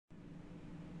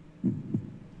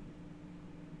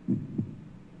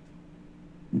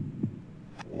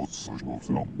Coś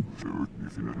mocno. Nie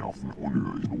finna naffen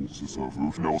onniga i låse så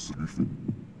för fnåsa lyften.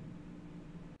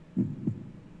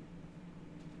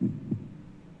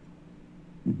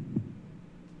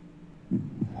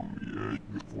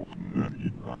 Jag får den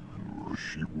i och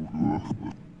skibudur.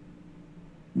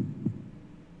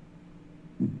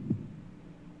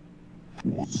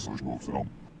 Coś mocno.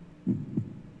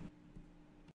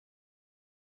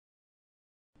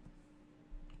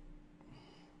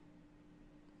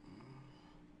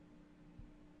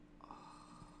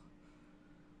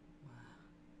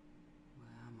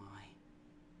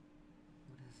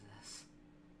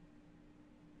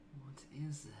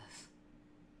 Is this?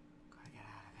 Gotta get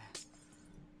out of it.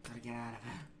 Gotta get out of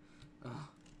it. Ugh.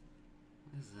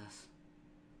 What is this?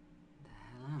 The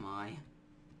hell am I?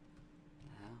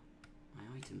 The hell? My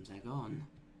items are gone.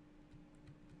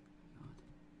 God.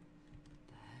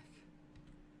 The heck?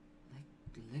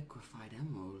 Liquefied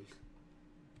emerald.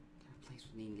 That place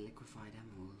would need liquefied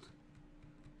emerald.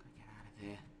 Gotta get out of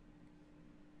here.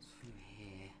 It's through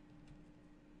here.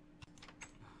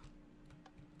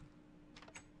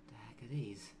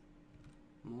 These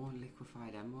more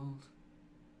liquefied emerald.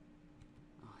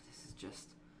 Oh, this is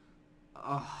just,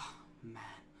 oh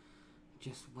man,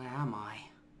 just where am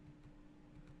I?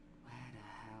 Where the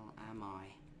hell am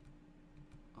I?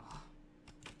 Oh,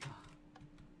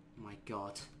 my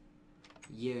god,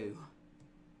 you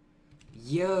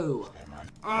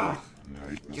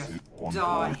just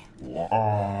die.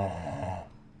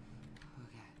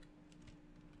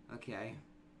 Okay.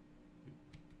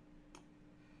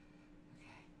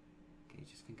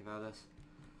 Just think about this.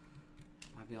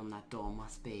 Maybe on that door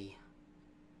must be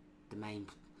the main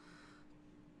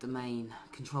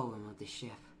control room of this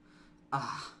ship.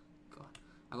 Ah, God.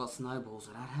 I got snowballs.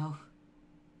 Would that help?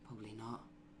 Probably not.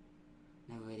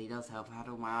 Never really does help. I had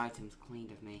all my items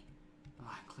cleaned of me.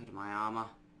 Oh, including my armor.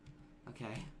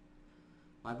 Okay.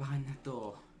 Right behind that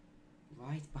door.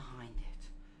 Right behind it.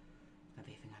 That'd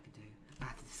be a thing I could do.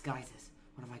 Ah, the disguises.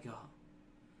 What have I got?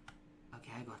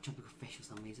 Okay, I got a tropical fish for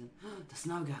some reason. The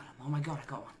snow golem. Oh my god, I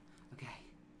got one. Okay.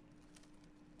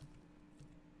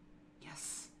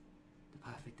 Yes. The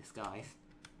perfect disguise.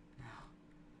 Now.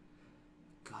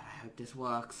 God, I hope this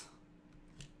works.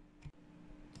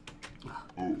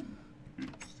 Oh,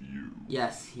 it's you.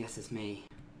 Yes, it's me.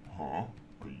 Huh?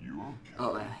 Are you okay?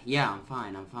 Oh, yeah, I'm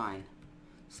fine.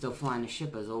 Still flying the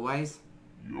ship as always.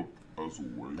 Yup, as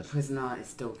always. The prisoner is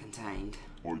still contained.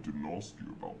 I didn't ask you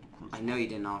about the prisoner. I know you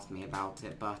didn't ask me about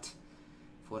it, but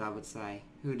thought I would say,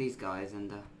 who are these guys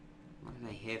and what are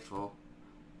they here for?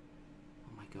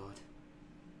 Oh my god.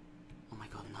 Oh my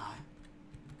god,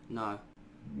 no. No.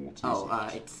 What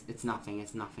is it's nothing,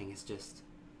 it's just...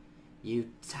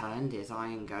 You turned his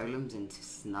iron golems into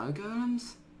snow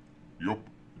golems? Yup,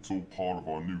 it's all part of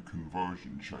our new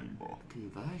conversion chamber.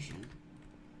 Conversion?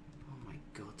 Oh my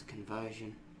god, the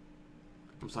conversion.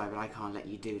 I'm sorry, but I can't let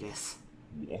you do this.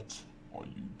 What? Are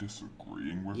you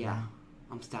disagreeing with me? Yeah,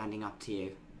 I'm standing up to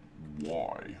you.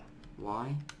 Why?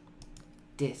 Why?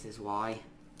 This is why.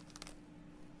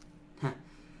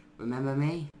 Remember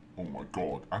me? Oh my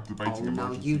god, activating Oh no,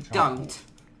 emergency you teleport. don't!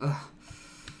 Ugh.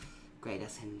 Great,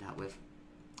 let's end that with.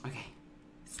 Okay,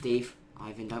 Steve,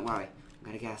 Ivan, don't worry. I'm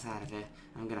gonna get us out of here,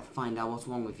 and I'm gonna find out what's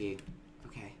wrong with you.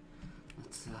 Okay,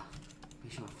 let's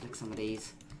make sure I flick some of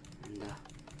these, and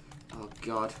oh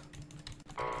god.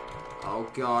 Oh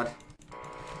god.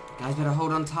 Guys better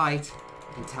hold on tight.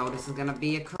 I can tell this is gonna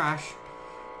be a crash.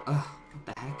 Ugh, what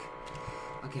the heck?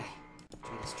 Okay,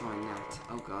 try destroying that.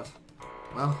 Oh god.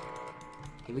 Well,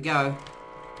 here we go.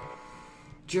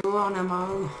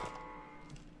 Geronimo!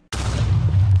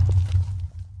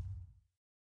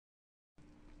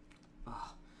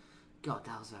 Oh, god,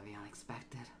 that was very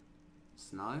unexpected.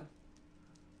 Snow?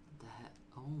 What the heck?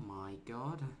 Oh my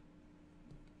god.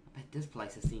 I bet this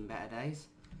place has seen better days.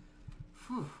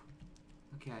 Phew.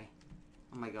 Okay.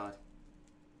 Oh my god.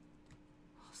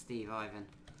 Oh, Steve, Ivan.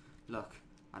 Look,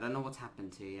 I don't know what's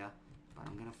happened to you, but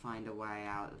I'm gonna find a way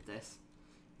out of this.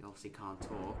 You obviously can't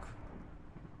talk.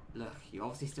 Look, you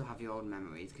obviously still have your old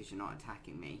memories because you're not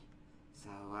attacking me. So,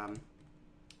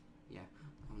 yeah.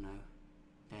 Oh no.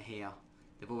 They're here.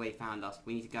 They've already found us.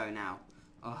 We need to go now.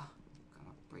 Oh,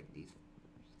 gotta break these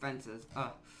fences.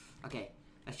 Oh, okay.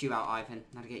 Let's you out, Ivan.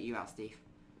 Now to get you out, Steve.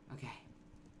 Okay.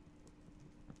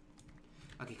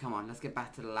 Okay, come on. Let's get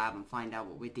back to the lab and find out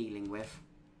what we're dealing with.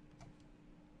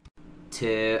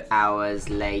 2 hours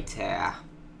later.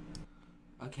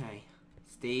 Okay.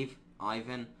 Steve,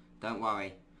 Ivan, don't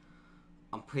worry.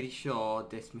 I'm pretty sure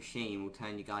this machine will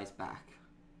turn you guys back.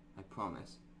 I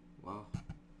promise. Well,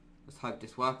 let's hope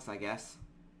this works, I guess.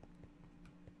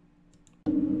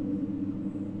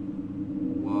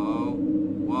 Whoa.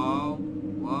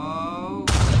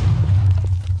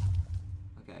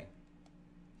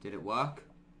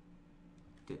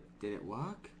 Did it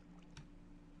work?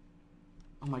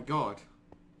 Oh my god.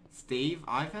 Steve,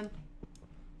 Ivan?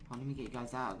 Oh, let me get you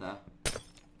guys out of there.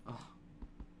 Oh.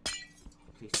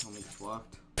 Please tell me this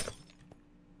worked.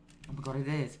 Oh my god, it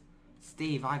is.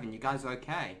 Steve, Ivan, you guys are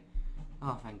okay?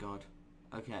 Oh, thank god.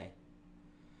 Okay.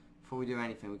 Before we do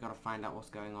anything, we've got to find out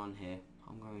what's going on here.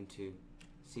 I'm going to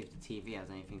see if the TV has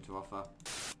anything to offer.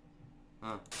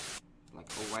 Like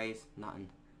always, nothing.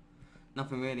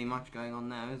 Nothing really much going on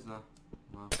there, is there?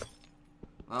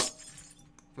 Well,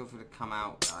 feel free to come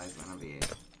out, guys, whenever you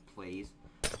please.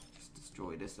 Just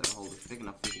destroy this so the hole is big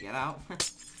enough for you to get out.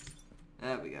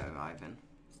 There we go, Ivan.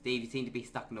 Steve, you seem to be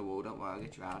stuck in the wall. Don't worry, I'll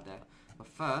get you out there. But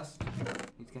first, I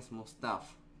need to get some more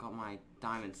stuff. Got my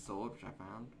diamond sword, which I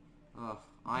found. Ugh,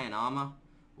 iron armor.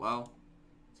 Well,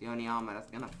 it's the only armor that's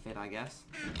gonna fit, I guess.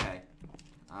 Okay.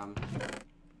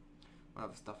 What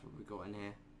other stuff have we got in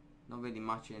here? Not really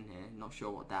much in here. Not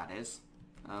sure what that is.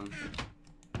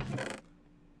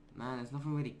 Man, there's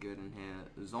nothing really good in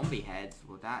here. Zombie heads.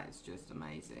 Well, that is just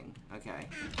amazing. Okay.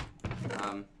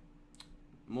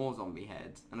 More zombie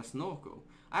heads and a snorkel.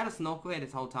 I had a snorkel here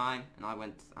this whole time, and I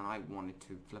wanted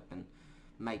to flip and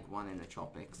make one in the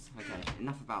tropics. Okay,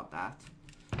 enough about that.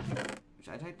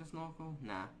 Should I take the snorkel?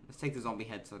 Nah. Let's take the zombie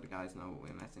head so the guys know what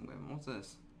we're messing with. What's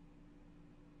this?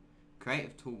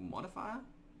 Creative tool modifier?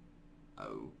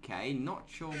 Okay, not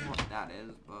sure what that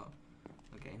is, but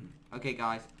okay. Okay,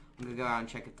 guys, I'm gonna go out and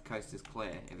check if the coast is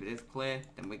clear. If it is clear,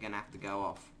 then we're gonna have to go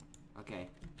off. Okay,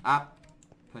 up,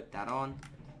 put that on,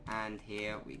 and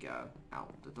here we go.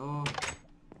 Out the door.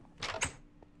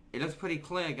 It looks pretty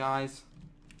clear, guys.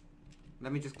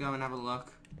 Let me just go and have a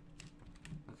look.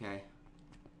 Okay.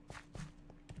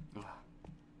 Okay.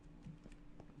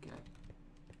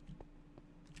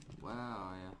 Where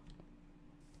are you?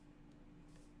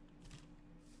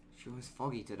 Sure is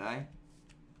foggy today.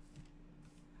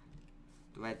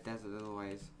 The red desert is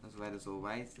always as red as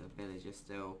always. The village is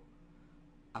still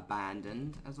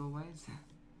abandoned as always.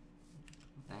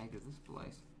 What the heck is this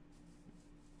place?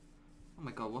 Oh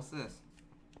my god, what's this?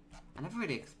 I never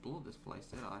really explored this place,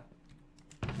 did I?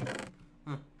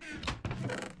 Huh.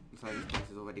 Looks like this place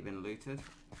has already been looted.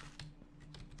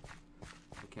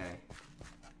 Okay.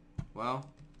 Well,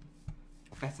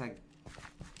 guess I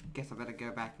better go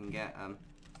back and get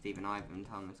Steve and Ivan and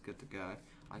tell them it's good to go.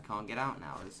 I can't get out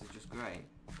now. This is just great.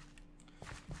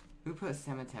 Who put a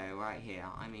cemetery right here?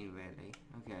 I mean, really.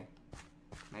 Okay.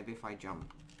 Maybe if I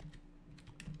jump.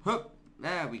 Hup!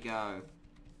 There we go.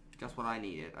 Just what I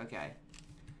needed. Okay.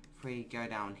 If we go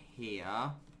down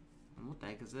here. And what the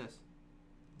heck is this?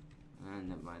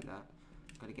 Never mind that.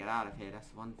 Gotta get out of here. That's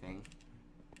one thing.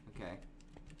 Okay.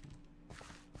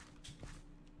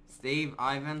 Steve,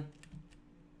 Ivan.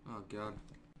 Oh god.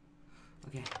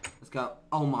 Okay, let's go.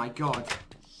 Oh my god.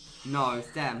 No,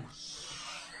 it's them.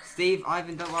 Steve,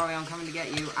 Ivan, don't worry, I'm coming to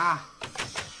get you. Ah,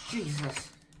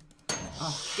 Jesus.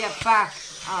 Oh, get back.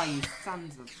 Ah, you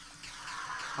sons of...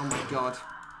 Oh my god.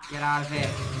 Get out of here.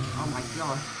 Oh my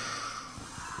god.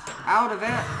 Out of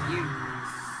it, you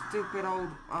stupid old...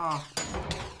 Oh.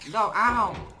 No,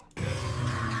 ow.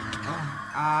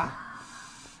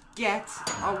 Get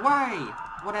away.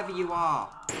 Whatever you are.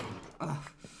 Ugh.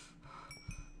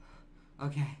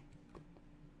 Okay.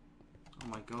 Oh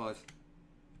my god.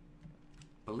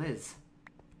 Blizz.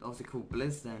 Those are called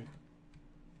Blizz then.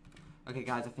 Okay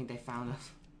guys, I think they found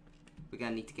us. We're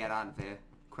gonna need to get out of here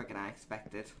quicker than I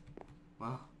expected.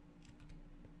 Well.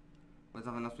 There's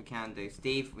nothing else we can do.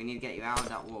 Steve, we need to get you out of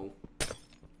that wall.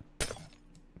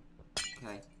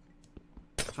 Okay.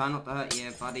 Try not to hurt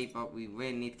you, buddy, but we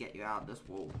really need to get you out of this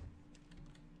wall.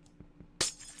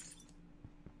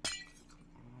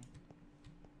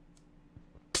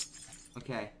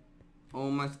 Okay,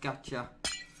 almost gotcha.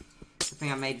 I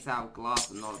think I made this out of glass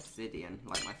and not obsidian,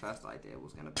 like my first idea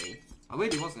was going to be. I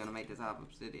really wasn't going to make this out of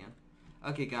obsidian.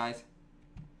 Okay, guys.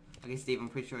 Okay, Steve, I'm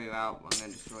pretty sure you're out. I'm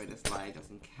going to destroy this light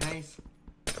just in case.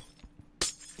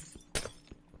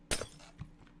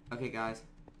 Okay, guys.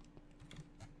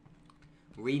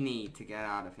 We need to get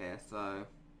out of here, so...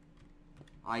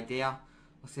 Idea.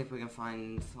 Let's see if we can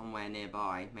find somewhere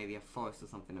nearby. Maybe a forest or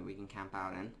something that we can camp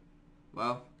out in.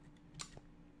 Well...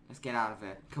 Let's get out of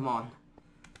here. Come on.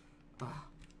 Ugh.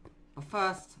 But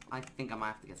first, I think I might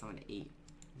have to get something to eat.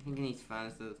 I think it needs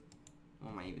furnaces.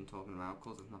 What am I even talking about? Of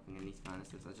course there's nothing in these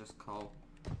furnaces. There's just coal.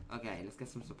 Okay, let's get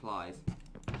some supplies.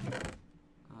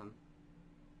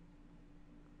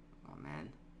 Oh man.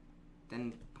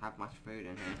 Didn't have much food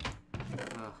in here.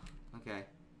 Ugh. Okay.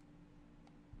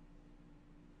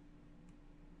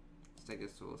 Let's take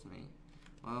this towards me.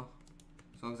 Well,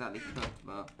 it's not exactly cooked,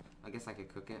 but I guess I could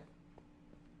cook it.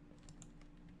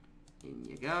 In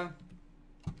you go.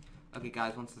 Okay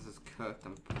guys, once this is cooked,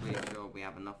 I'm pretty sure we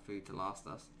have enough food to last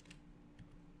us.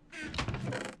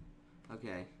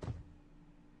 Okay.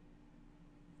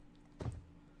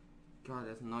 God,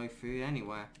 there's no food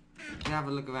anywhere. Let's have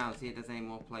a look around, see if there's any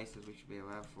more places we should be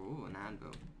aware of. Ooh, an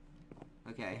anvil.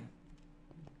 Okay.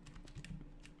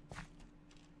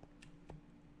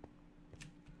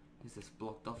 Is this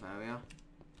blocked off area?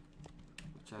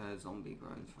 Which I heard zombie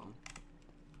groans from.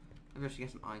 Maybe I should get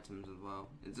some items as well.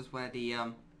 Is this where the,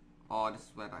 oh, this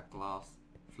is where that glass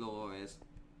floor is.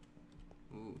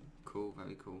 Ooh, cool,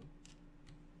 very cool.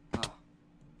 Ah.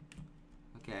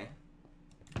 Okay.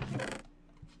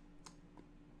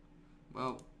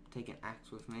 Well, take an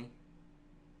axe with me.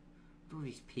 Look at all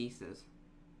these pieces.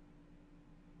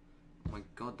 Oh my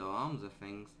god, the arms of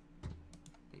things.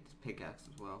 Take this pickaxe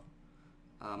as well.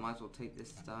 Might as well take this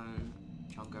stone.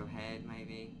 Chunko head,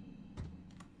 maybe.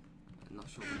 I'm not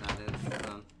sure what that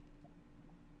is.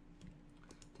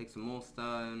 Take some more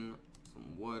stone.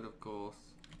 Some wood, of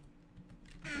course.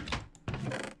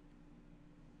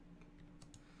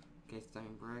 Okay,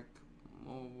 stone brick.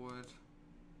 More wood.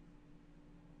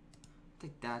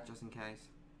 Take that just in case.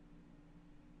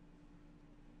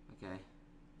 Okay.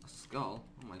 A skull?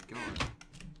 Oh my god.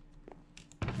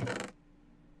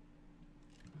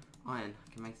 Iron.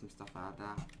 I can make some stuff out of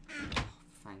that. Oh,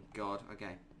 thank god.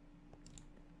 Okay.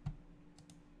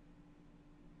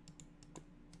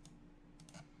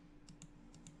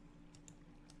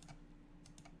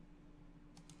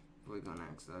 What we got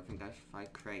next? I think if I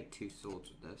create 2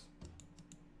 swords with this.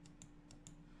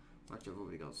 Actually, I've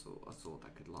already got a sword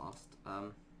that could last.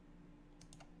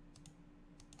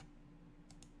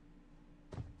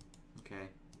 Okay.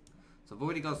 So I've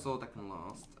already got a sword that can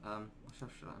last. What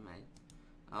stuff should I make?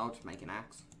 I'll just make an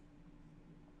axe.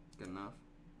 Good enough.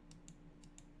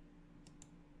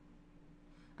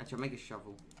 Actually, I'll make a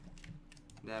shovel.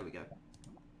 There we go.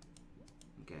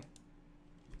 Okay.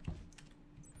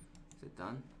 Is it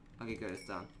done? Okay, good, it's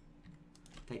done.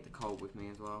 Take the coal with me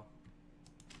as well.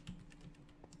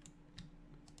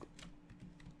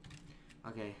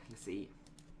 Okay, let's eat.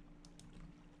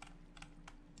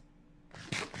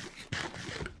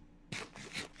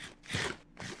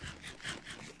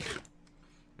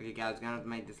 Okay guys, we're gonna have to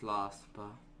make this last, but,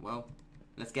 well,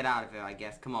 let's get out of here, I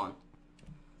guess. Come on.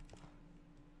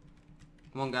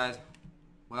 Come on, guys.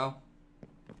 Well,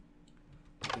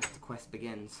 I guess the quest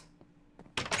begins.